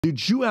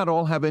Did you at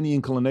all have any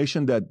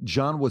inclination that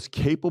John was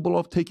capable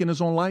of taking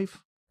his own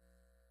life?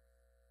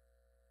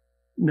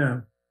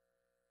 No.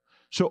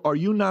 So are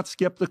you not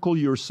skeptical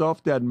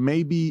yourself that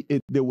maybe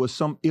there was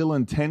some ill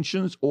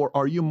intentions, or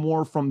are you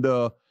more from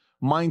the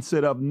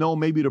mindset of, no,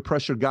 maybe the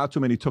pressure got to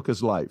him and he took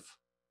his life?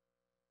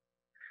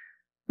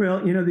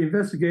 Well, the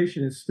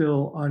investigation is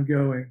still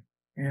ongoing,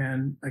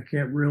 and I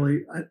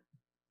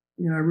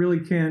really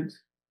can't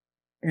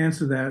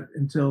answer that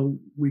until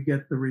we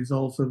get the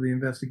results of the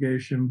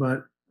investigation.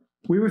 But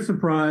we were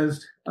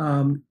surprised.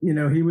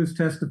 He was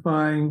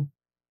testifying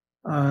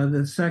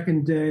the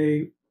second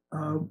day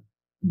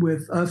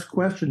with us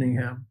questioning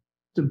him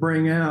to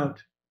bring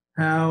out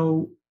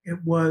how it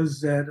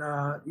was that,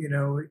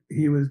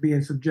 he was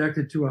being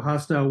subjected to a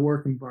hostile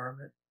work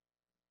environment.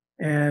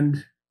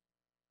 And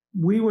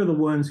we were the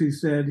ones who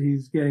said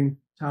he's getting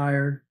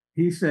tired.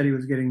 He said he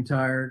was getting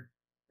tired,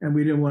 and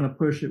we didn't want to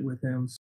push it with him.